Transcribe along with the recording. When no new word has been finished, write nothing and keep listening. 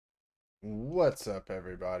What's up,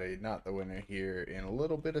 everybody? Not the winner here in a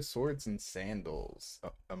little bit of Swords and Sandals.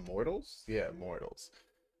 Immortals? Yeah, Immortals.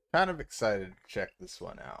 Kind of excited to check this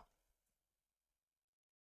one out.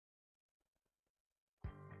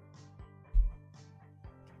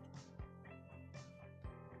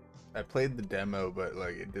 I played the demo, but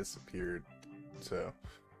like it disappeared. So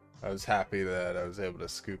I was happy that I was able to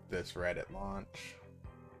scoop this right at launch.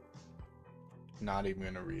 Not even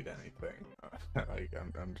gonna read anything. Like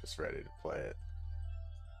I'm just ready to play it.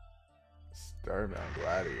 Starbound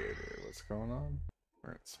Gladiator. What's going on?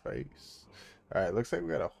 We're in space. Alright, looks like we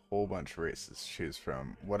got a whole bunch of races to choose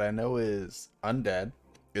from. What I know is Undead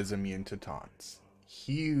is immune to taunts.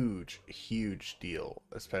 Huge deal,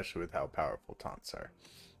 especially with how powerful taunts are.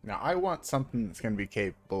 Now, I want something that's going to be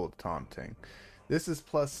capable of taunting. This is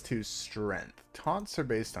 +2 strength. Taunts are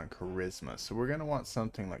based on charisma, so we're going to want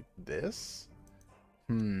something like this.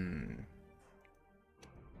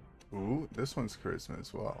 Ooh, this one's charisma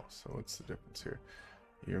as well. So what's the difference here?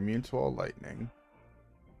 You're immune to all lightning.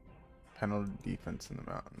 Penalty defense in the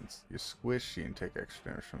mountains. You're squishy and take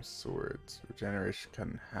extra damage from swords. Regeneration cut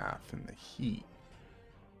in half in the heat.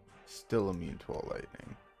 Still immune to all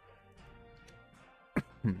lightning.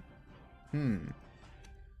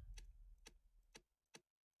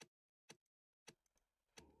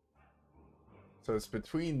 So it's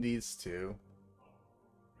between these two.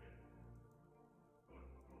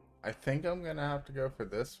 I think I'm gonna have to go for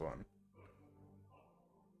this one.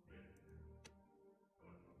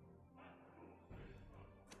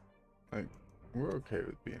 Like, we're okay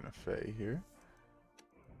with being a Fae here.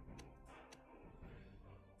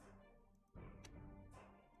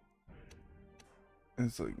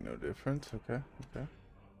 It's like no difference. Okay.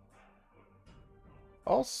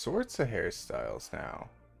 All sorts of hairstyles now.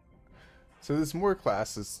 So there's more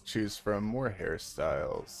classes to choose from, more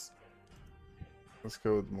hairstyles. Let's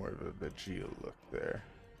go with more of a Vegeta look there.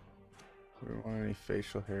 We don't want any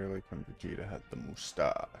facial hair like when Vegeta had the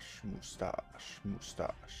mustache.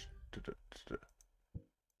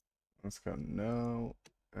 Let's go no.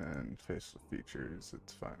 And facial features,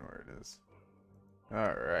 it's fine where it is.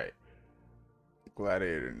 Alright.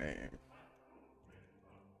 Gladiator name.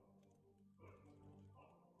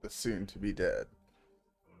 The soon to be dead.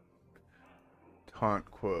 Taunt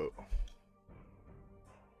quote.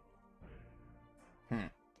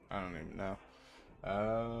 I don't even know.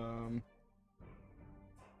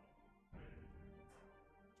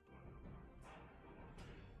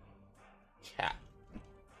 Cat.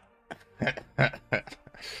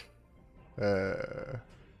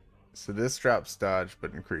 So this drops dodge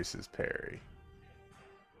but increases parry.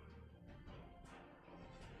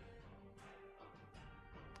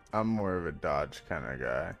 I'm more of a dodge kind of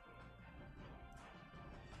guy.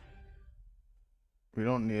 We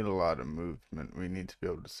don't need a lot of movement. We need to be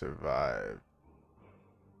able to survive.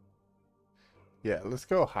 Yeah, let's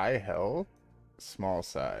go high health, small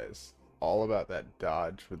size. All about that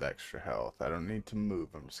dodge with extra health. I don't need to move.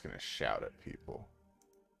 I'm just going to shout at people.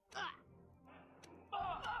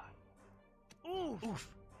 Oof.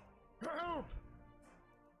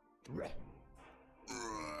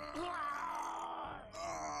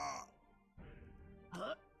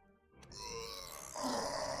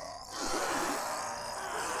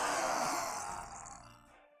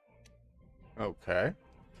 Okay.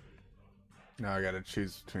 Now I gotta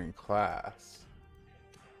choose between class.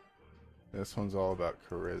 This one's all about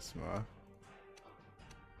charisma.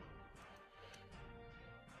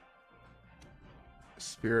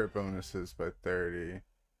 Spirit bonuses by 30.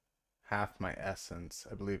 Half my essence.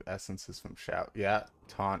 I believe essence is from shout. Yeah,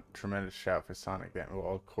 taunt. Tremendous shout for sonic damage.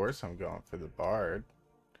 Well, of course I'm going for the bard.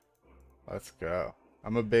 Let's go.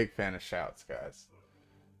 I'm a big fan of shouts, guys.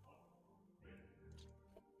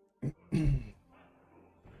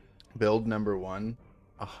 Build number 1,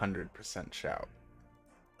 100% shout.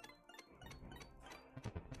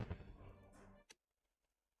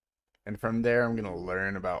 And from there, I'm going to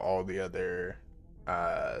learn about all the other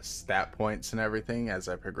stat points and everything as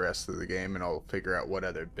I progress through the game, and I'll figure out what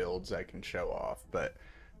other builds I can show off. But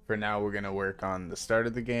for now, we're going to work on the start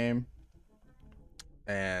of the game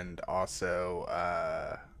and also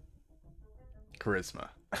charisma.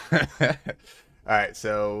 Alright,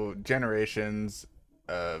 so generations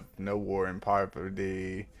of no war and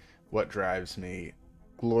poverty, what drives me,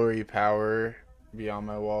 glory, power beyond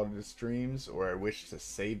my wildest dreams, or I wish to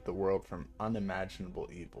save the world from unimaginable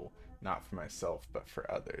evil, not for myself but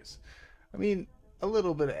for others. I mean, a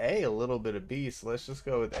little bit of A, a little bit of B, so let's just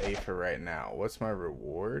go with A for right now. What's my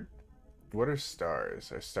reward? What are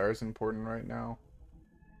stars? Are stars important right now?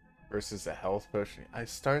 Versus a health potion?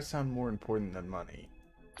 Stars sound more important than money.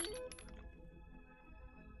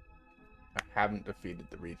 haven't defeated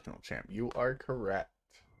the regional champ. You are correct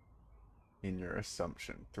in your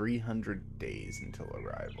assumption. 300 days until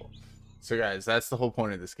arrival. So guys, that's the whole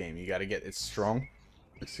point of this game. You got to get as strong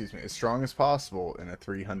as possible in a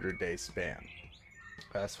 300-day span.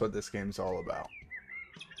 That's what this game's all about.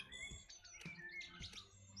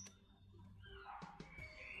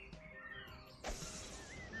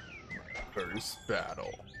 First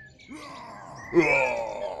battle.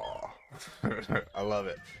 I love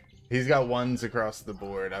it. He's got ones across the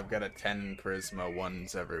board. I've got a 10 charisma,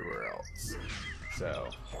 ones everywhere else. So,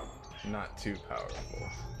 not too powerful.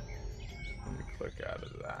 Let me click out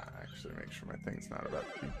of that. Actually, make sure my thing's not about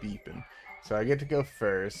to be beeping. So I get to go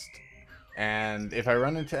first. And if I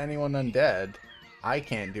run into anyone undead, I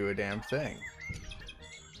can't do a damn thing.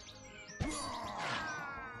 The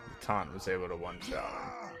taunt was able to one-shot him.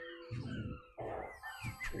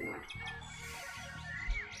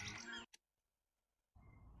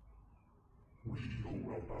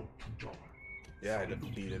 Yeah, I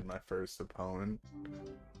defeated my first opponent.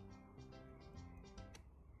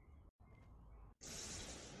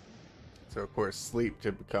 So of course, sleep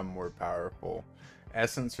to become more powerful.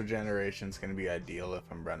 Essence regeneration is going to be ideal if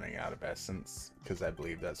I'm running out of essence, because I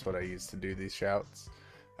believe that's what I use to do these shouts.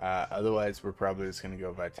 Otherwise, we're probably just going to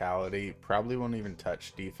go vitality. Probably won't even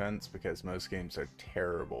touch defense, because most games are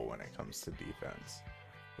terrible when it comes to defense.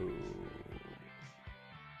 Ooh.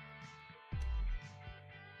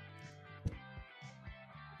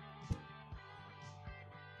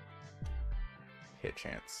 Hit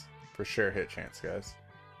chance. For sure hit chance, guys.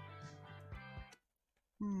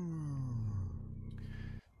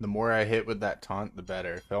 The more I hit with that taunt, the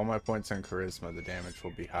better. If all my points on charisma, the damage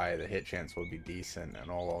will be high, the hit chance will be decent,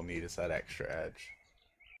 and all I'll need is that extra edge.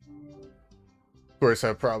 Of course,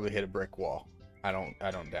 I'll probably hit a brick wall. I don't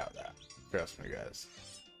doubt that. Trust me, guys.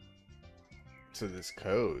 So this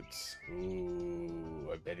codes. Ooh,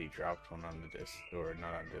 I bet he dropped one on the or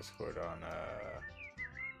not on Discord, on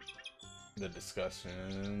the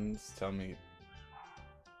discussions. Tell me.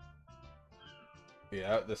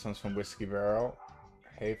 Yeah, this one's from Whiskey Barrel.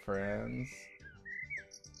 Hey friends.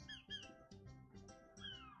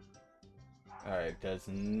 Alright, does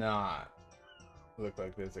not look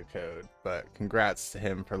like there's a code, but congrats to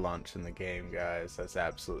him for launching the game, guys. That's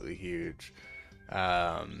absolutely huge.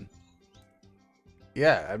 Yeah,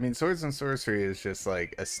 I mean, Swords and Sorcery is just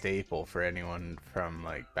like a staple for anyone from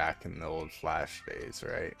like back in the old Flash days,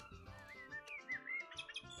 right?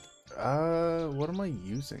 What am I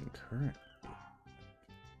using currently?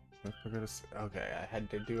 Okay, I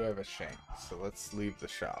do have a shank, so let's leave the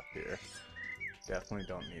shop here. Definitely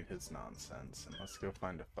don't need his nonsense, and let's go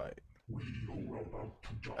find a fight.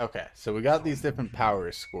 Okay, so we got these different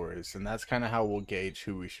power scores, and that's kind of how we'll gauge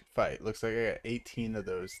who we should fight. Looks like I got 18 of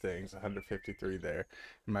those things, 153 there,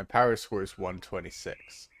 and my power score is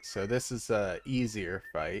 126. So this is a easier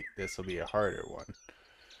fight. This will be a harder one.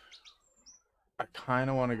 I kind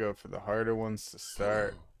of want to go for the harder ones to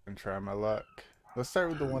start and try my luck. Let's start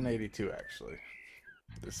with the 182, actually.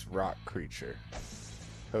 This rock creature.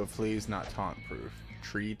 Hopefully he's not taunt proof.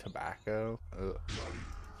 Tree tobacco. Ugh.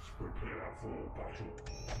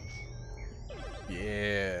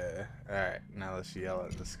 Yeah. Alright, now let's yell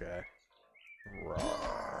at this guy.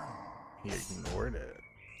 Rawr. He ignored it.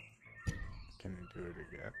 Can he do it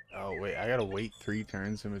again? Oh, wait, I gotta wait 3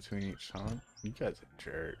 turns in between each taunt? You guys are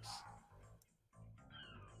jerks.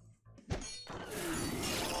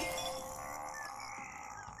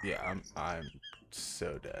 Yeah, I'm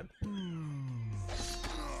so dead.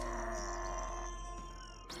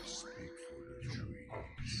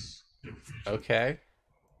 Okay.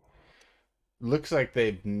 Looks like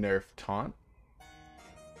they've nerfed taunt.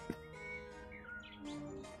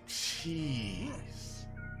 Jeez.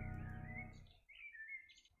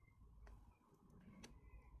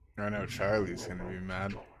 I know Charlie's gonna be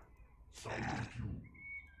mad.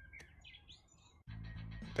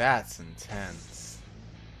 That's intense.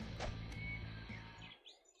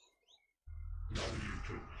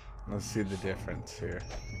 Let's see the difference here,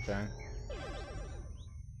 okay?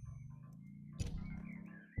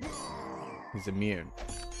 He's immune.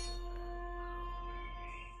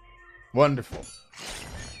 Wonderful.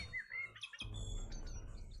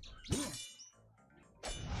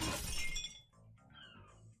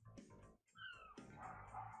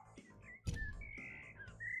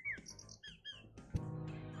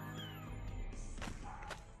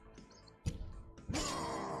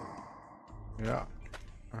 Yeah,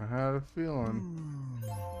 I had a feeling.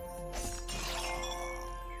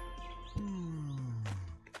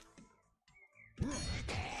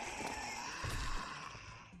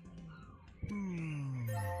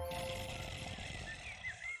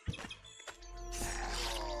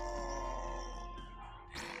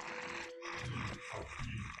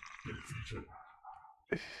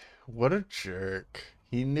 What a jerk.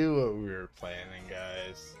 He knew what we were planning,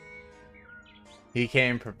 guys. He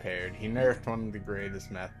came prepared. He nerfed one of the greatest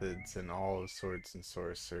methods in all of Swords and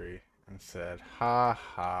Sorcery and said, ha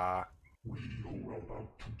ha.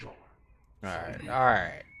 Alright,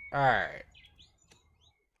 alright, alright.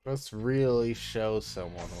 Let's really show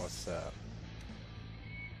someone what's up.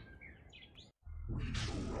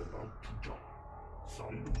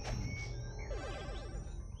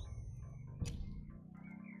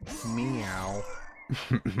 Meow.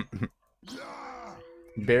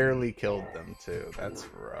 Barely killed them too. That's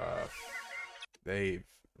rough. They've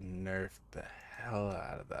nerfed the hell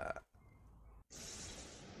out of that.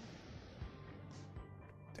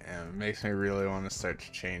 Damn, it makes me really want to start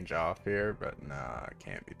to change off here, but nah, I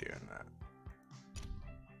can't be doing that.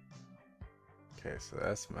 Okay, so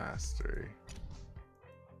that's mastery.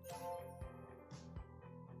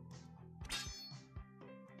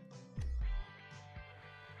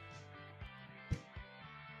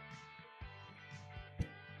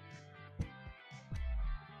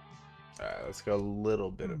 Alright, let's go a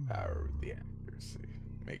little bit of power with the accuracy.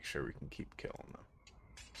 Make sure we can keep killing them.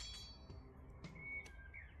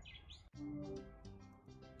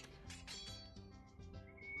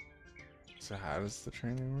 So how does the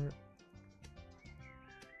training work?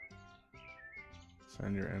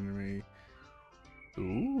 Send your enemy.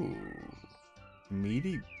 Ooh.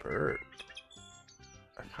 Meaty burp.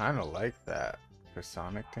 I kind of like that. For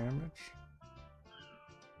sonic damage.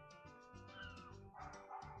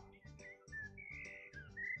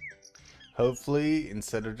 Hopefully,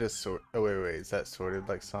 instead of just sort. Oh, wait. Is that sorted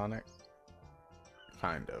like Sonic?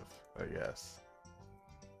 Kind of, I guess.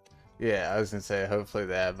 Yeah, I was gonna say, hopefully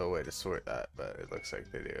they have a way to sort that, but it looks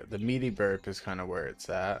like they do. The meaty burp is kind of where it's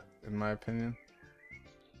at, in my opinion.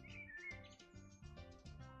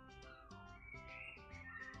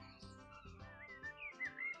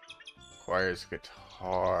 Requires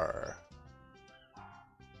guitar.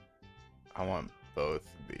 I want both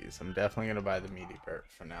of these. I'm definitely gonna buy the meaty burp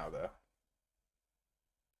for now, though.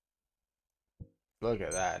 Look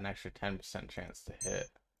at that, an extra 10% chance to hit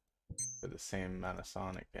for the same amount of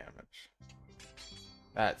sonic damage.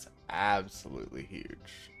 That's absolutely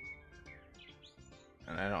huge.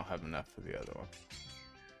 And I don't have enough for the other one.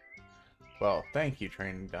 Well, thank you,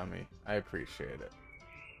 training dummy. I appreciate it.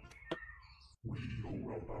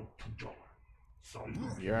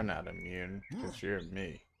 You're not immune, because you're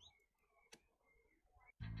me.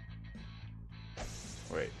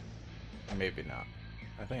 Wait, maybe not.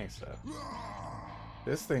 I think so.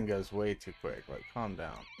 This thing goes way too quick, like, calm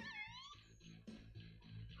down.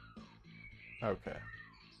 Okay.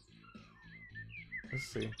 Let's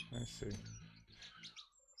see, let's see.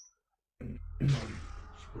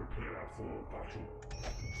 Prepare for battle.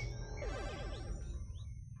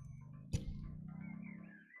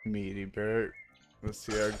 Meaty Bert. Let's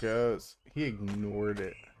see how it goes. He ignored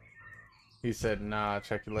it. He said, nah,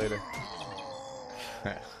 check you later.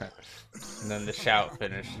 And then the shout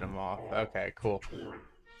finished him off. Okay, cool.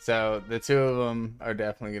 So the two of them are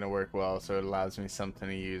definitely going to work well, so it allows me something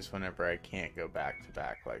to use whenever I can't go back to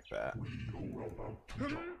back like that.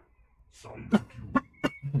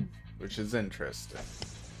 Which is interesting.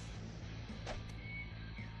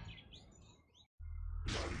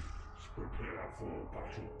 Prepare for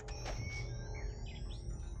battle.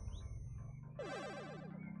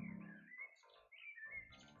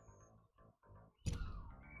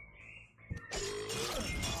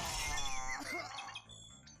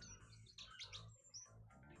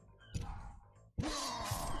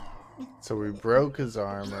 So we broke his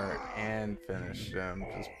armor and finished him.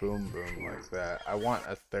 Just boom, boom like that. I want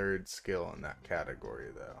a third skill in that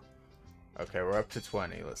category, though. Okay, we're up to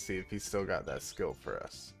 20. Let's see if he's still got that skill for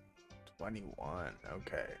us. 21.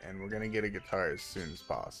 Okay, and we're going to get a guitar as soon as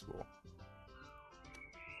possible.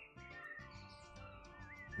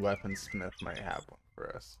 Weaponsmith might have one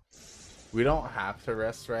for us. We don't have to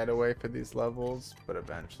rest right away for these levels, but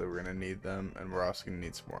eventually we're going to need them, and we're also going to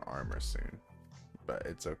need some more armor soon. But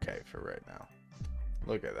it's okay for right now.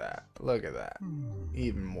 Look at that. Look at that.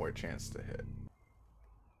 Even more chance to hit.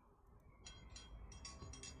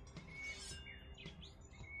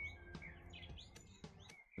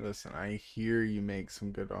 Listen, I hear you make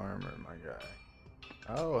some good armor, my guy.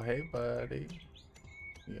 Oh, hey, buddy.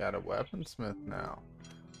 You got a weaponsmith now.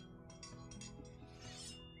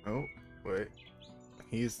 Oh, wait.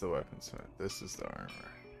 He's the weaponsmith. This is the armor.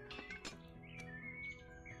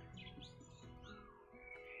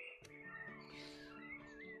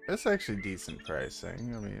 That's actually decent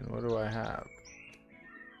pricing. I mean, what do I have?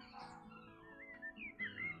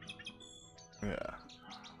 Yeah.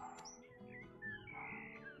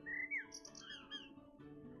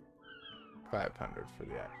 500 for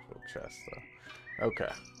the actual chest, though.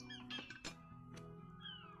 Okay.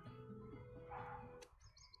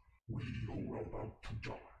 We who are about to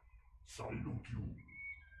die salute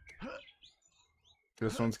you.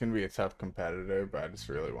 This one's gonna be a tough competitor, but I just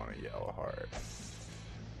really want to yell hard.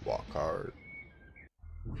 Walk hard.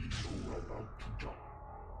 We who are about to die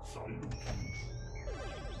salute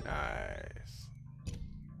you. Nice.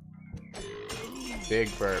 Big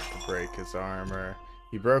burp to break his armor.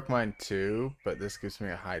 He broke mine too, but this gives me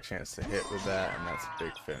a high chance to hit with that, and that's a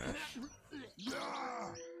big finish. You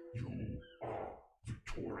are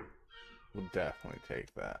victorious. We'll definitely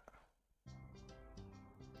take that.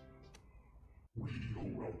 We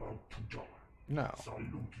who are about to die No, salute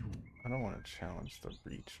you. I don't want to challenge the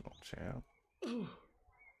regional champ.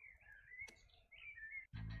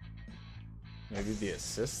 Maybe the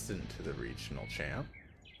assistant to the regional champ.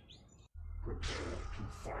 Prepare to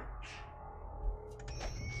fight.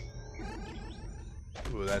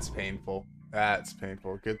 Ooh, that's painful. That's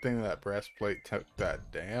painful. Good thing that breastplate took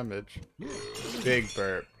that damage. Big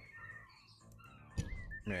burp.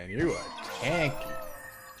 Man, you are tanky.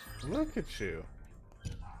 Look at you.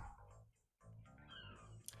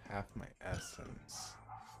 Half my essence.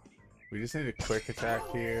 We just need a quick attack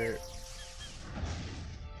here.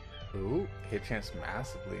 Ooh, hit chance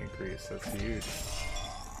massively increased. That's huge.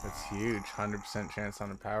 That's huge. 100% chance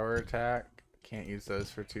on a power attack. Can't use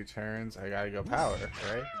those for 2 turns. I gotta go power,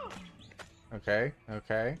 right? Okay,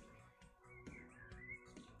 okay.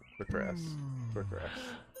 Quick rest. Quick rest.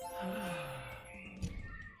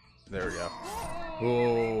 There we go.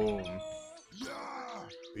 Boom.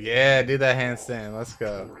 Yeah, do that handstand. Let's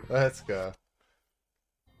go. Let's go.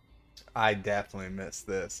 I definitely missed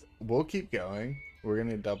this. We'll keep going. We're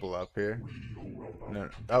gonna double up here. No.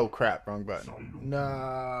 Oh crap, wrong button.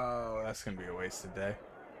 No, that's gonna be a wasted day.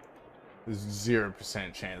 There's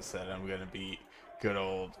 0% chance that I'm gonna beat good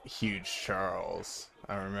old huge Charles.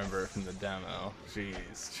 I remember from the demo.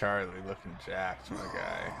 Jeez, Charlie looking jacked, my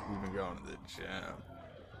guy. We've been going to the gym.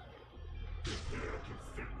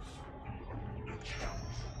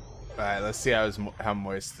 Alright, let's see how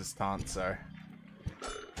moist his taunts are.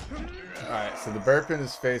 Alright, so the burp in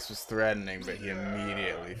his face was threatening, but he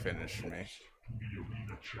immediately finished me.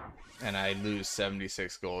 And I lose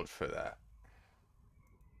 76 gold for that.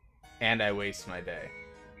 And I waste my day.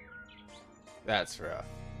 That's rough.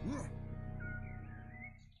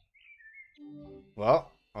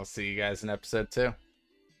 Well, I'll see you guys in episode 2.